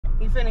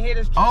He finna hit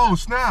his truck. Oh,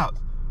 snap.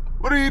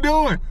 What are you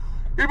doing?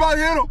 He about to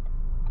hit him.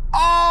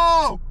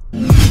 Oh!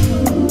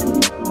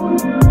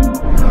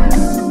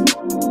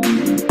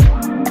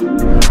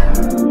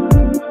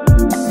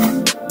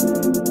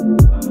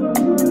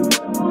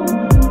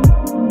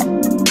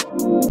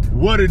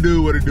 What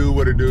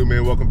it do,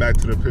 man? Welcome back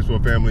to the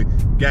Pittsburgh family.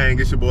 Gang,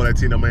 it's your boy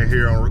Latino man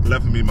here on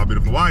left of me, my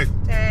beautiful wife.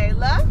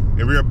 Taylor.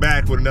 And we are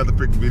back with another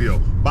freaking video.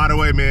 By the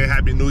way, man,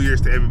 happy New Year's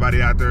to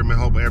everybody out there, man.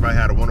 Hope everybody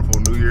had a wonderful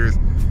New Year's.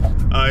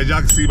 As y'all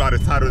can see by the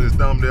title of this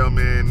thumbnail,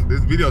 man,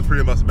 this video is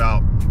pretty much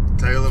about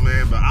Taylor,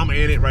 man. But I'm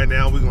in it right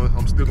now.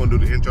 I'm still gonna do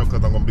the intro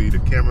because I'm gonna be the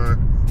camera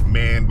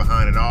man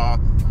behind it all.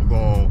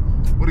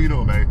 What are you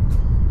doing, man?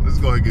 Let's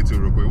go ahead and get to it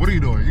real quick. What are you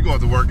doing? You going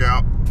to work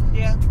out?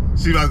 Yeah.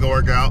 She about to go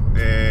work out,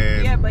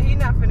 and yeah, but he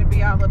not finna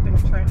be all up in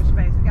the trailer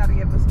space. He gotta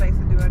give him space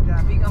to do her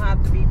job. He gonna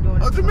have to be doing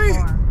it. What you mean?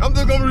 I'm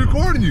just gonna be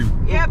recording you.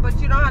 Yeah, but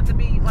you don't have to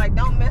be like,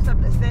 don't mess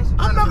up the session.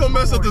 I'm not gonna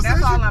mess up the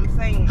session. That's all I'm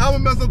saying. How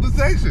am I mess up the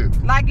session?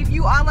 Like if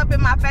you all up in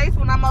my face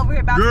when I'm over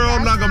here about girl, to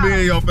I'm not gonna be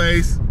in your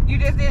face. You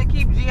just need to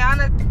keep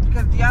Gianna,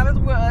 because Gianna's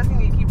with us. You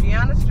need to keep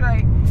Gianna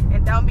straight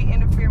and don't be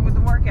interfering with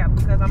the workout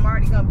because I'm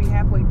already gonna be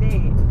halfway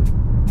dead.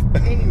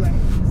 Anyways.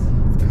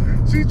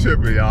 She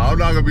tripping, y'all. I'm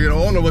not gonna be. I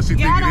don't know what she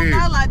thinking. I don't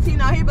know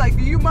Latino. He be like,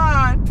 do you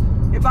mind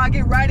if I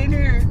get right in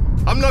here?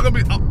 I'm not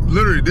gonna be.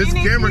 Literally, this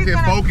camera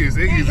can focus.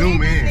 It can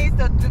zoom in. He needs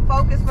to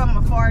focus from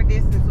a far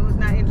distance so it's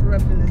not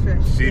interrupting the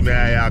session. She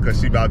mad, y'all, because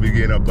she about to be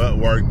getting her butt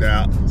worked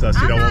out, so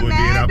she don't want me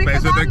being her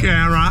face with the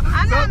camera.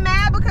 I'm not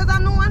mad because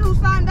I'm the one who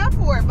signed up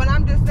for it, but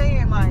I'm just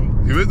saying, like.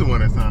 You is the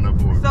one that signed up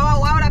for it. So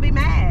why would I be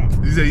mad?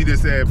 You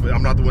just said, but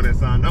I'm not the one that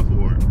signed up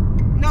for it.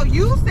 No,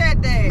 you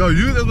said that. No,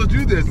 that's what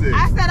you just said.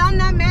 I said I'm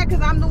not mad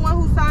because I'm the one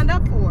who signed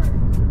up for it.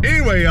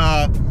 Anyway,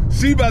 y'all,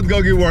 she about to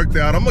go get worked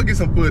out. I'm gonna get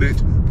some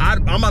footage.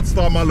 I'm about to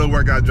start my little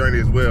workout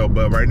journey as well,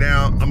 but right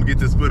now, I'm gonna get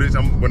this footage.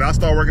 When I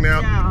start working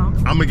out,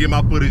 I'm gonna get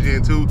my footage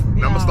in too,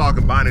 and I'm gonna start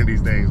combining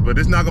these things. But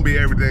it's not gonna be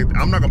everything.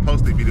 I'm not gonna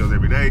post these videos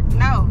every day.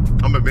 No.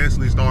 I'm gonna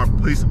eventually start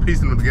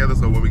piecing them together,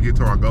 so when we get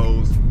to our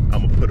goals,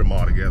 I'm gonna put them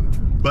all together.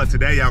 But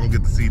today, y'all gonna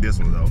get to see this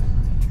one though.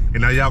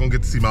 And now y'all gonna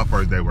get to see my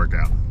first day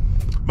workout.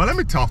 But let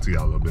me talk to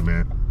y'all a little bit,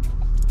 man.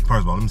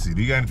 First of all, let me see.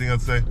 Do you got anything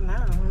else to say? No,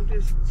 I'm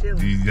just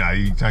chilling. You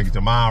trying to get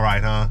your mind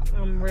right, huh?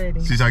 I'm ready.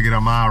 She's trying to get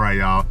her mind right,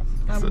 y'all.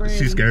 I'm ready.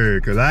 She's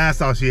scared, because last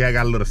time she had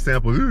got a little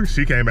sample. Ooh,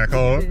 she came back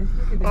home.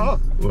 Oh,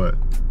 what?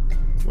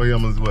 What, you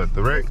almost, what,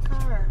 the wreck?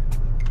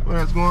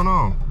 What's going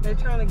on? They're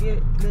trying to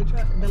get,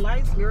 the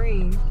light's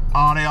green.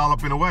 Oh, they all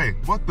up in the way.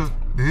 What the?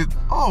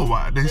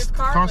 His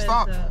car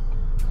stopped?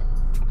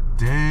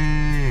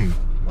 Dang.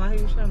 While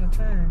he was trying to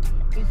turn.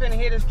 He finna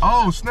hit his truck.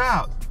 Oh,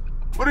 snap.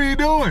 What are you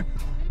doing?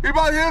 He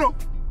about to hit him.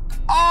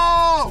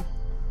 Oh!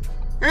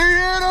 He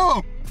hit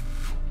him!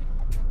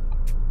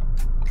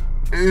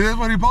 Is that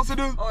what he supposed to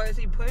do? Or is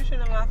he pushing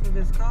him off of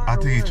his car? I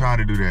think he tried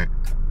to do that.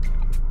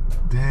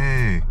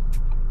 Dang.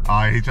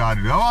 All right, he tried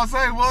to do that. I was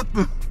saying, what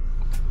the?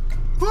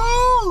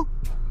 Woo!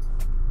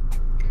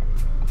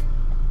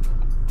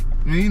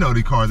 Man, you know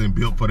these cars ain't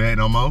built for that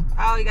no more.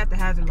 Oh, he got the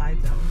hazard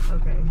lights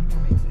on. Okay,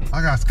 that makes sense.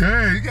 I got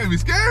scared. You can't be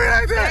scary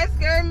like that. That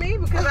scared me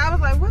because I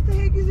was like, what the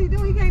heck is he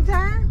doing? He can't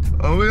turn?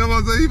 Oh, man, I'm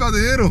about to say, he about to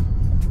hit him.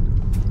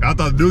 I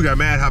thought the dude got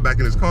mad, hopped back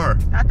in his car.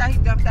 I thought he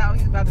jumped out when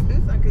he was about to do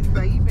something because he's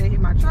like, you finna hit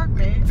my truck,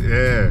 man.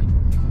 Yeah.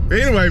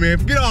 Anyway, man,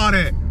 forget all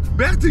that.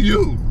 Back to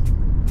you.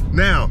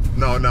 Now,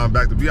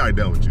 back to, we already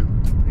done with you.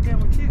 We're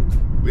done with you.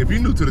 If you're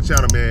new to the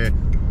channel, man,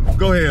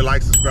 go ahead,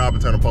 like, subscribe,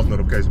 and turn the post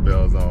notification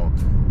bells on.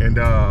 And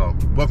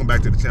welcome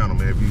back to the channel,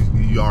 man.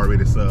 If you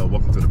already sub,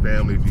 welcome to the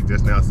family. If you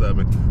just now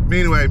subbing. But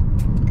anyway,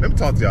 let me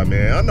talk to y'all,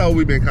 man. I know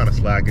we've been kind of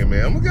slacking,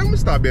 man. I'm gonna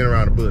stop being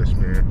around the bush,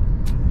 man.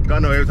 I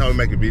know every time we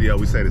make a video,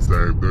 we say the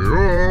same thing.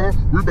 Oh,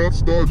 we about to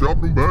start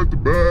dropping back to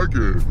back,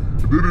 and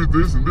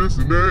this and this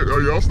and that.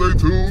 Y'all stay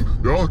tuned.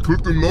 Y'all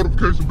click them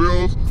notification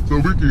bells so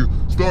we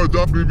can start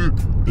dropping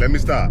videos. Let me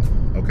stop,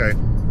 okay?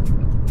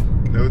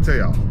 Let me tell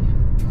y'all.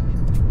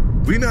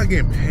 We not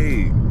getting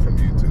paid from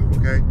YouTube,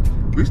 okay?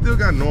 We still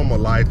got normal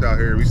life out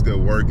here. We still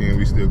working.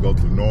 We still go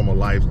through normal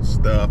life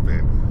stuff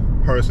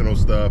and personal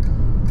stuff.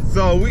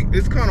 So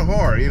it's kind of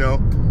hard, you know.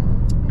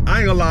 I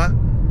ain't gonna lie.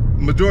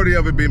 Majority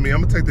of it be me.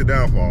 I'm gonna take the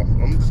downfall.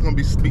 I'm just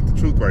gonna speak the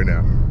truth right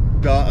now.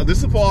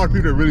 This is for all the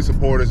people that really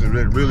support us and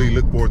really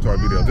look forward to our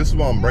videos. This is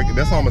why I'm breaking.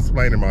 That's how I'm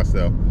explaining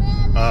myself.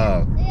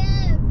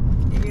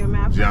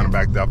 Gianna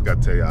back there. I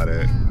forgot to tell y'all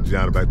that.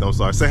 Gianna back there. I'm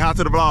sorry. Say hi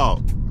to the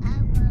vlog.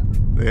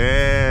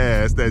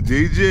 Yeah, it's that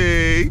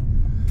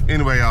GG.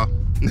 Anyway, y'all.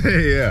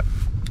 Yeah.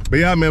 But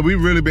yeah, man,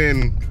 we've really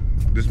been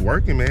just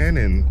working, man,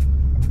 and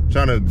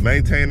trying to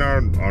maintain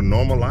our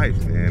normal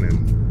life, man.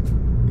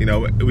 And, you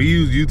know, we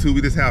use YouTube.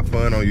 We just have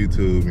fun on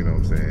YouTube, you know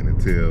what I'm saying,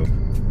 until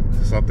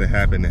something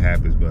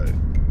happens. But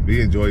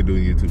we enjoy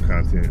doing YouTube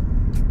content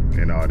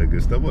and all that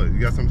good stuff. What, you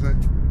got something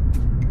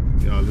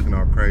to say? Y'all looking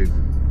all crazy.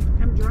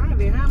 I'm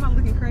driving. How am I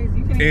looking crazy?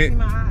 You can't even see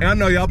my eyes. And I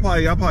know y'all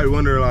probably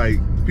wonder, like,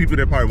 people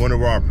that probably wonder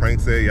where our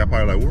pranks at. Y'all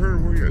probably like, where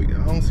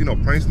I don't see no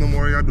pranks no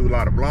more. Y'all do a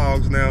lot of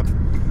vlogs now.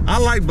 I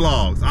like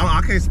vlogs.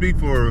 I can't speak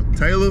for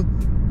Taylor,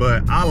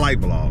 but I like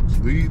vlogs.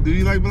 Do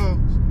you like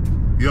vlogs?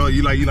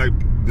 You like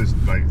just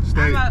like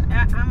stay.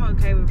 I'm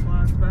okay with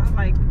vlogs, but I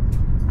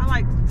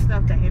like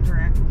stuff that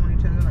interact with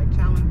each other, like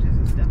challenges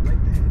and stuff like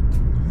that.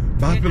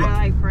 But I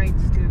like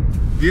pranks too.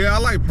 Yeah, I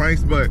like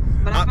pranks, but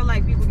I feel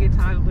like people get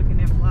tired of looking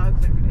at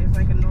vlogs every day. It's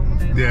like a normal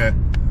day. Yeah, life.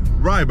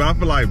 Right. But I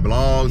feel like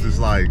vlogs is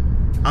like,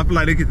 I feel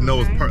like they get to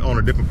know us on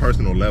a different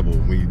personal level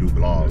when you do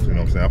vlogs. You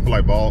know what I'm saying? I feel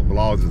like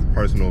vlogs is a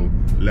personal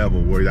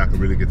level where y'all can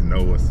really get to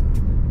know us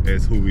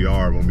as who we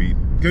are when we,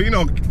 cause you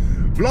know,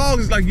 vlogs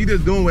is like you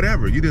just doing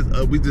whatever. We just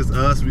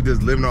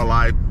living our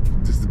life.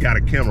 Just got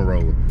a camera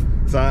rolling.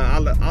 So I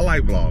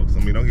like vlogs. I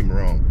mean, don't get me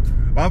wrong.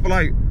 But I feel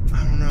like,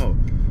 I don't know.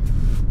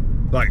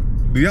 Like,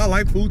 do y'all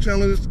like food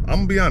challenges?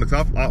 I'm gonna be honest.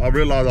 I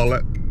realized all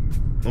that.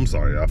 I'm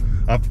sorry, y'all.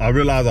 I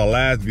realized our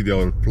last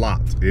video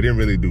flopped. It didn't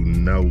really do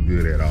no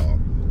good at all.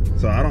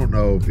 So I don't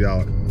know if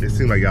y'all. It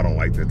seems like y'all don't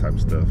like that type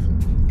of stuff.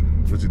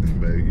 What you think,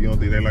 babe? You don't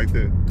think they like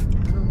that?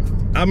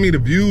 I mean, the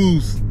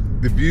views.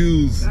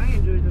 I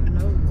enjoy doing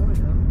those more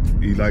though.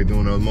 You like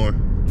doing those more?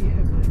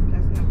 Yeah, but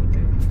that's not what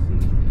they want to see.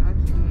 I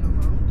just do it on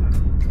my own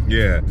time.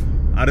 Yeah,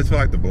 I just feel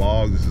like the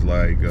vlogs is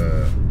like.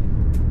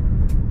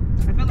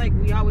 I feel like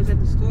we always at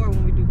the store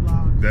when we do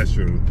vlogs. That's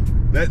true.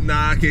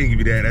 Nah, I can't give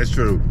you that. That's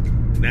true.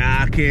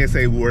 Nah, I can't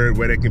say where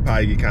they can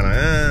probably get kind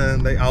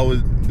of. They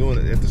always doing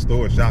it at the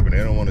store shopping.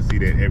 They don't want to see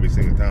that every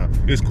single time.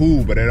 It's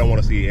cool, but they don't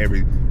want to see it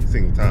every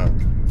single time.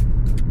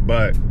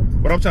 But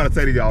what I'm trying to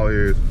say to y'all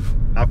is,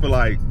 I feel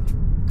like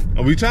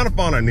we trying to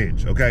find our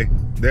niche. Okay,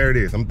 there it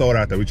is. I'm throwing it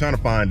out there. We trying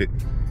to find it.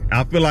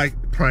 I feel like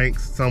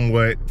pranks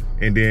somewhat,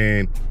 and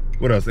then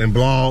what else? And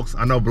vlogs.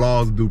 I know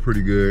vlogs do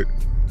pretty good,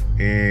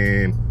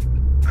 and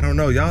I don't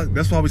know, y'all.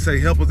 That's why we say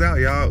help us out,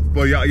 y'all.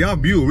 For y'all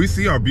view, we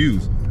see our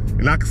views,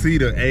 and I can see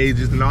the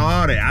ages and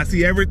all that. I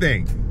see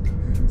everything.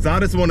 So I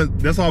just want to.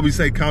 That's why we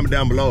say comment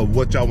down below of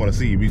what y'all want to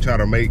see. We try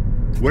to make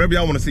whatever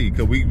y'all want to see,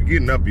 cause we get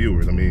enough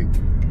viewers. I mean,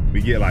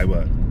 we get like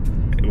what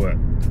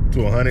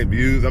to 100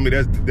 views. I mean,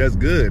 that's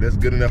good. That's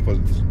good enough for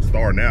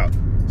starting out.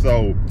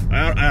 So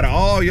out of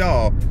all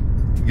y'all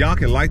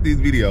can like these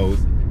videos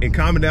and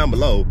comment down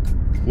below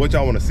what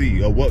y'all want to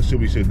see or what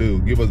we should do.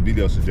 Give us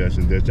video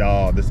suggestions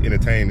that's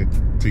entertaining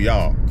to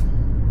y'all,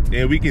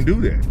 and we can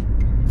do that. You know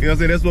what I'm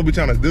saying? That's what we're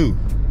trying to do.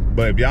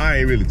 But if y'all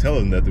ain't really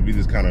telling nothing, we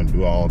just kind of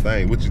do our own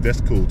thing,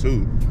 that's cool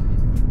too.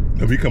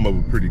 And we come up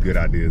with pretty good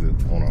ideas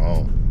on our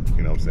own.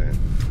 You know what I'm saying?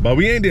 But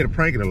we ain't did a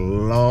prank in a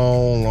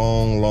long.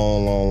 Well,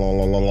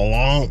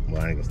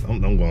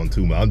 I'm going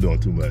too much. I'm doing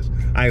too much.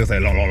 I ain't gonna say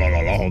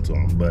long to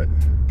them, but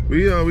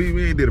we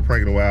ain't did a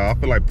prank in a while. I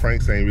feel like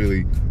pranks ain't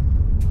really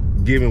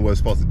giving what it's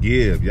supposed to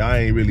give. Y'all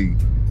ain't really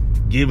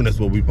giving us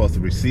what we supposed to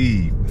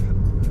receive.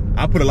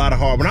 I put a lot of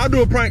heart. When I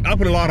do a prank, I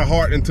put a lot of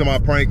heart into my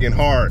prank and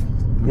hard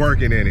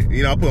working in it.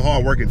 You know, I put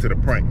hard work into the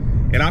prank.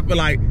 And I feel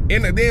like,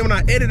 and then when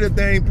I edit a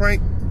dang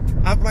prank,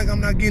 I feel like I'm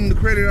not getting the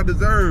credit I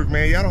deserve,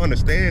 man. Y'all don't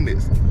understand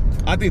this.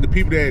 I think the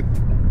people that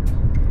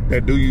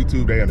do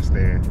YouTube, they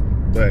understand.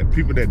 But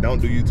people that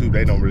don't do YouTube,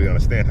 they don't really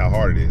understand how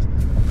hard it is.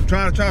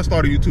 Try to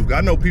start a YouTube.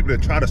 I know people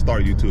that try to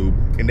start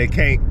YouTube and they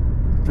can't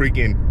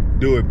freaking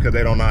do it because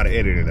they don't know how to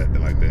edit or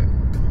nothing like that.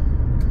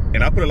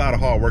 And I put a lot of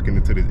hard work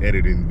into this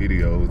editing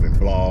videos and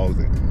vlogs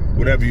and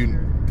whatever you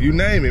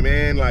name it,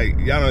 man. Like,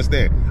 y'all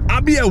understand.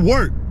 I'll be at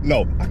work.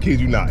 No, I kid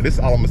you not. This is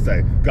all I'm gonna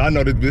say. Cause I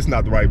know that this is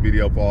not the right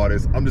video for all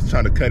this. I'm just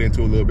trying to cut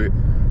into a little bit.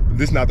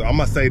 This is not. I'm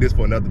gonna say this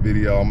for another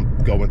video. I'm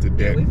going to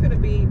depth. Yeah, we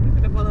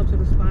finna pull up to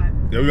the spot.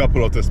 Yeah, we gotta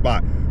pull up to the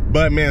spot.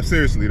 But man,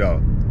 seriously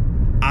though,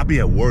 I'll be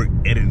at work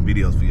editing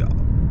videos for y'all.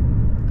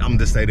 I'm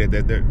just say that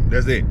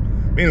that's it.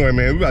 Anyway,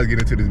 man, we about to get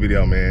into this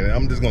video, man.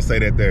 I'm just gonna say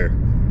that there.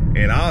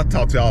 And I'll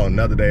talk to y'all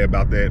another day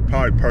about that.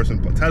 Probably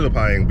Taylor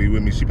probably ain't gonna be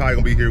with me. She probably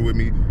gonna be here with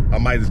me. I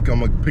might just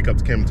come and pick up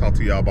the camera and talk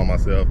to y'all by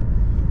myself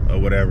or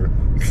whatever.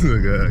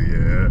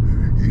 Yeah,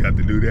 you have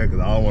to do that because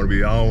I don't want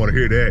to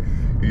hear that.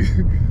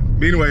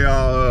 But anyway,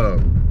 y'all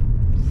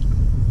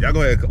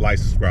go ahead and like,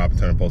 subscribe, and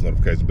turn post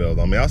notification bells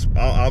on me.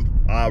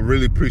 I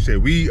really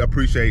we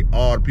appreciate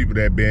all the people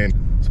that have been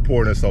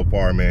supporting us so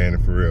far,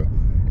 man, for real,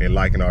 and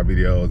liking our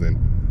videos and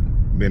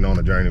been on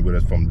the journey with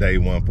us from day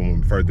one, from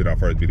when we first did our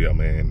first video,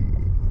 man.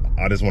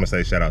 I just want to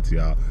say shout out to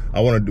y'all. I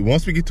want to do,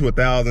 once we get to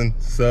 1,000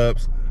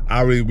 subs,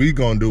 we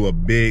gonna do a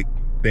big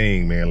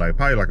thing, man. Like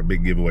probably like a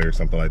big giveaway or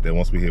something like that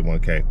once we hit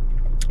 1K.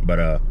 But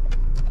all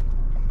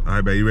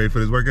right, babe, you ready for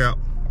this workout?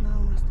 No,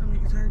 my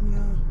stomach is hurting,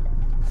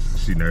 y'all.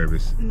 She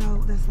nervous.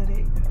 No, that's not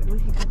it. We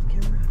can cut the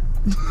camera.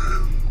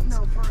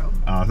 No, for real.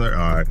 All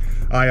right.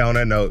 All right, on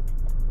that note,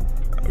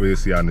 we'll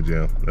see y'all in the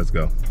gym. Let's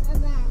go.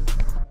 Bye-bye.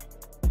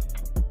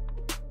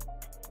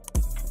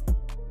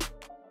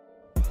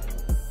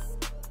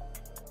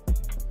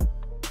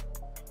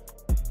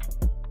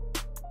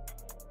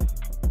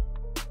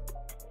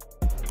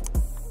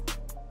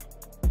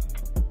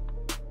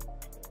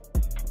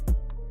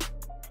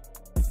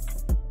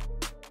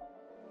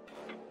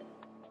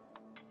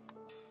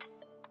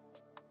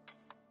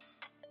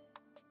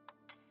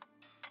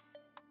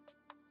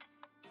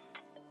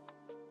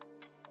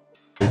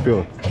 How you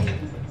feeling?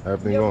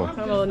 Everything going? I'm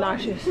a little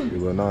nauseous. You a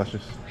little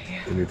nauseous?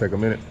 Yeah. You need to take a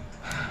minute?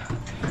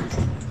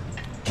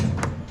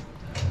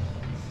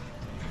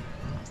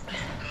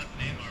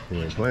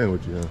 He ain't playing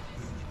with you, huh?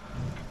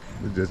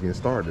 We're just getting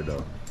started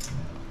though.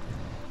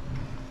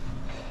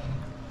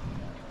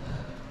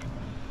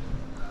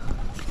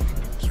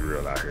 It's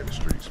real out here in the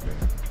streets, man.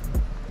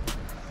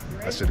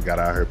 I should have got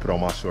out here, put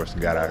on my shorts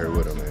and got out here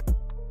with him, man.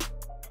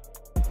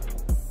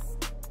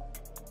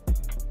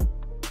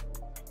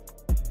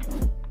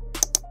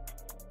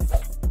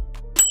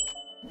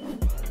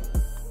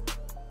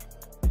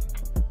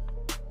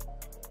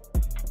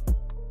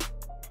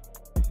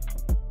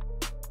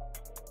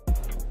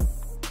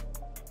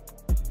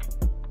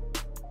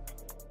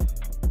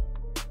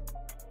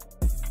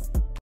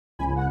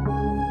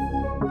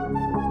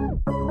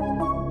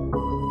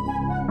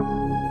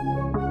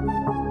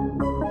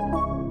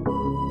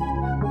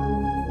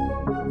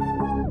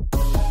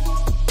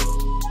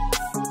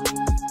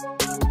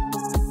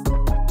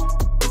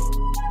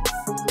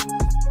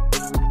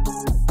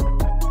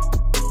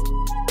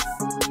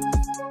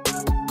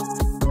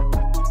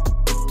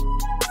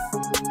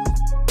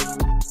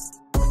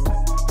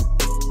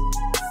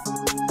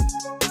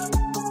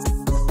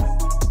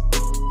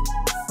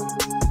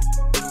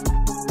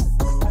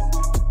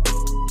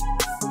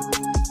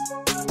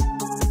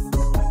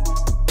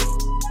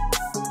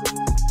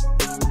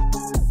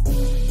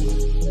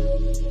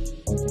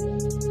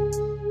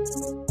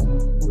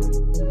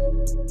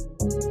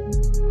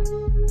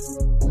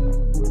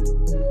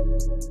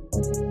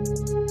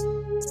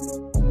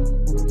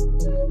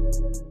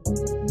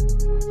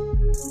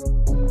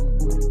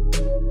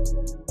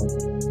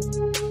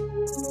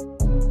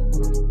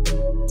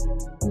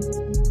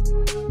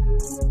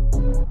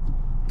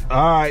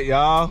 All right,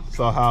 y'all.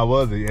 So how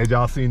was it? As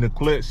y'all seen the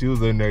clip, she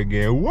was in there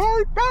getting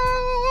worked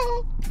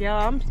out. Yeah,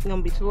 I'm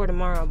gonna be sore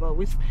tomorrow, but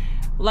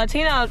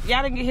Latino,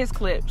 y'all didn't get his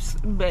clips,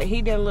 but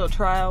he did a little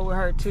trial with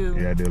her too.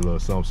 Yeah, I did a little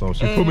something.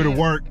 She put me to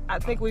work. I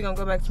think we're gonna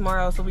go back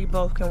tomorrow so we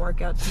both can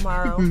work out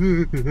tomorrow.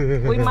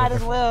 We might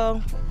as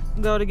well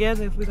go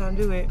together if we're gonna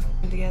do it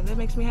together. That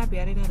makes me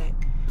happy. I didn't know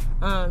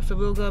that. So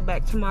we'll go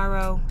back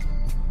tomorrow.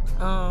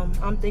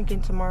 I'm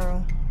thinking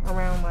tomorrow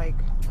around like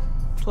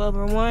 12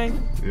 or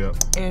 1. Yep.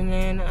 And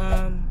then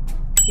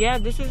yeah,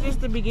 this is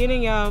just the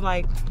beginning, y'all.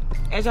 Like,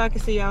 as y'all can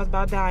see, I was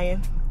about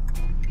dying,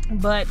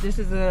 but this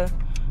is a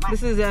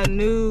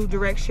new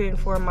direction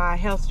for my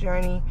health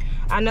journey.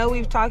 I know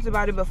we've talked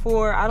about it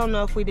before. I don't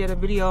know if we did a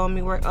video on me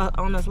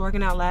on us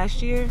working out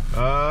last year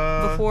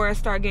before it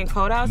started getting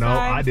cold outside. No,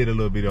 I did a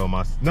little video on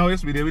my. No,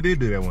 yes, we did. We did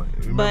do that one.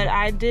 Remember? But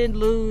I did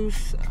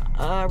lose.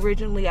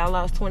 Originally, I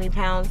lost 20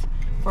 pounds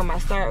for my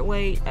start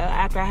weight.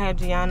 After I had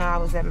Gianna, I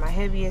was at my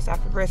heaviest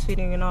after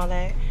breastfeeding and all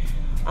that.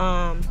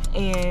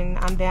 And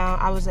I'm down.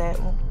 I was at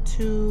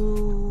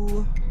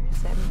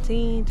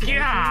 217.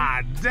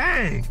 God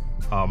dang.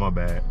 Oh, my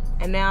bad.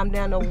 And now I'm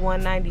down to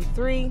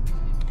 193.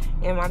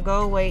 And my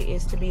goal weight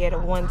is to be at a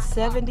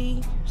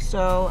 170.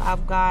 So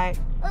I've got,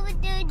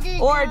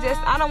 or just,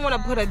 I don't want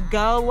to put a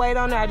goal weight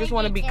on it. I just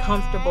want to be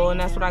comfortable. And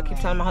that's what I keep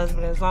telling my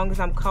husband. As long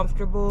as I'm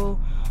comfortable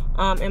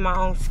in my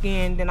own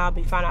skin, then I'll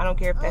be fine. I don't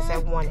care if that's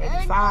at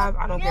 185.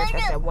 I don't care if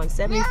that's at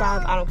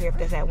 175. I don't care if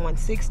that's at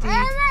 160.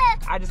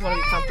 I just want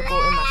to be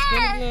comfortable in my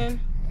skin again.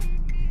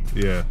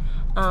 Yeah.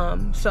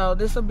 So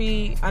this will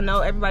be, I know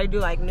everybody do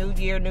like new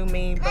year, new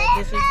me, but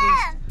this is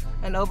just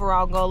an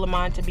overall goal of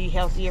mine to be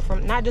healthier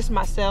from not just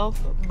myself,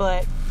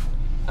 but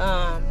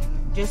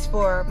just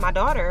for my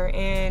daughter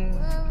and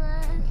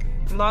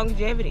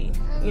longevity.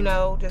 You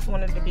know, just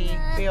wanted to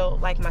feel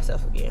like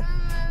myself again.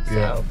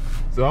 Yeah.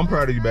 So I'm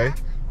proud of you, babe.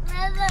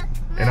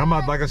 And I'm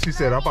about, like she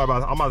said, I'm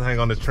about to hang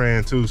on this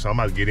trend too, so I'm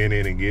about to get in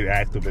it and get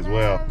active as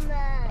well.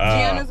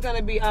 Gianna's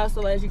gonna be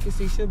also, as you can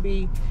see, she'll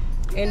be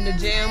in the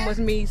gym with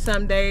me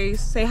some days.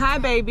 Say hi,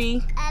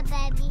 baby. Hi,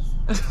 baby.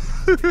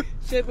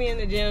 She'll be in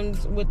the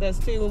gyms with us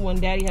too. When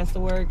Daddy has to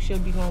work, she'll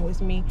be going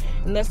with me.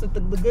 And that's the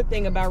good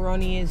thing about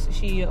Roni is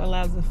she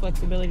allows the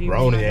flexibility.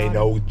 Roni ain't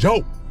no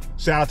joke.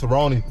 Shout out to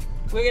Roni.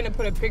 We're gonna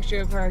put a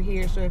picture of her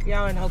here. So if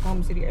y'all in the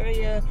Oklahoma City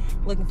area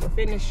looking for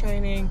fitness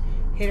training,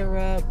 hit her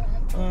up.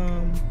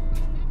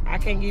 I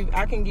can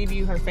give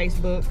you her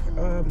Facebook,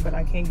 but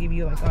I can't give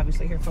you like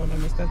obviously her phone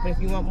number and stuff. But if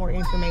you want more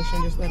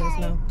information, just let us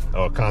know.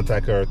 Or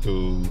contact her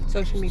through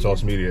social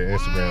media,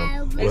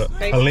 Instagram. Well,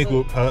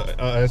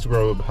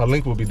 her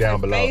link will be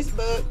down below.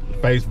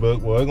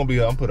 Facebook. Well, it's gonna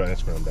be. I'm putting her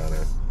Instagram down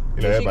there.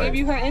 You know, did she give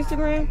you her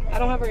Instagram? I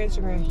don't have her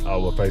Instagram. Oh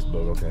well,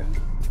 Facebook. Okay.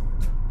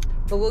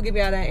 But we'll give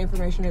you all that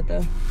information at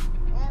the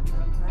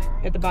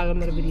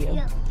bottom of the video.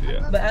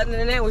 Yeah. But other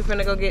than that, we're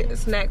finna go get a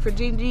snack for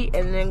Gigi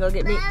and then go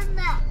get me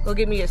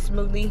a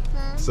smoothie.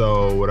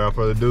 So without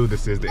further ado,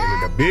 this is the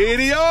end of the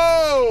video.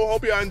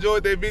 Hope y'all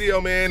enjoyed that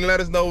video, man.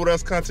 Let us know what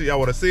else content y'all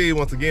want to see.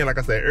 Once again, like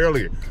I said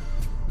earlier,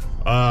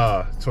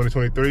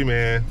 2023,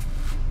 man.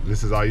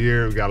 This is our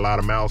year. We got a lot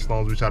of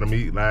milestones we try to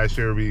meet. Last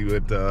year we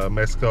went to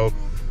Mexico.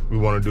 We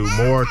want to do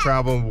more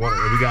travel. We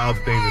got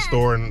other things in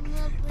store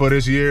for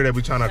this year that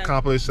we're trying to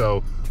accomplish.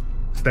 So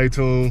stay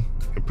tuned.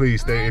 And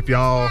please stay. If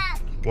y'all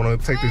want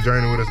to take the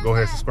journey with us, go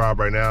ahead and subscribe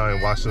right now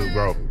and watch us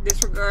grow.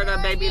 Disregard our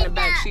baby in the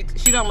back.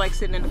 She don't like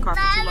sitting in the car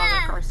for too long in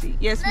the car seat.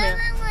 Yes, ma'am.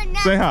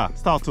 Say hi.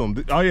 Let's talk to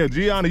him. Oh yeah,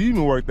 Gianna, you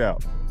even worked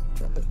out.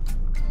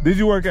 Did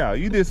you work out?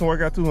 You did some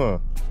workout too, huh?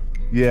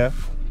 Yeah.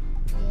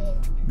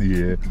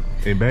 Yeah.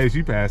 And babe,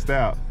 she passed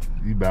out.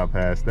 You about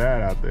passed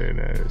out there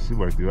now. She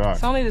worked you out.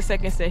 It's only the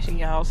second session,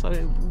 y'all, so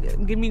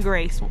give me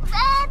grace.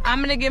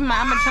 I'm gonna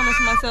challenge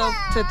myself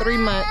to 3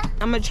 months.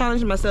 I'm gonna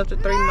challenge myself to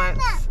 3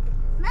 months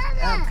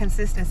of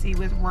consistency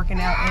with working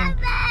out and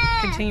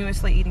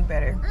continuously eating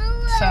better.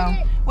 So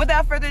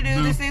without further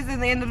ado, this is the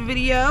end of the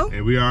video.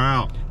 And we are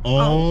out.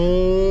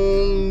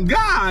 Oh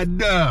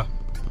God.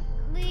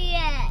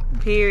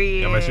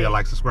 Period. Yeah, make sure you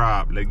like,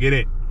 subscribe. Let's get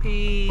it.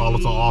 Peace. Follow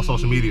us on all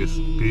social medias.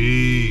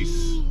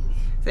 Peace.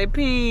 Say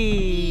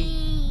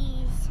peace.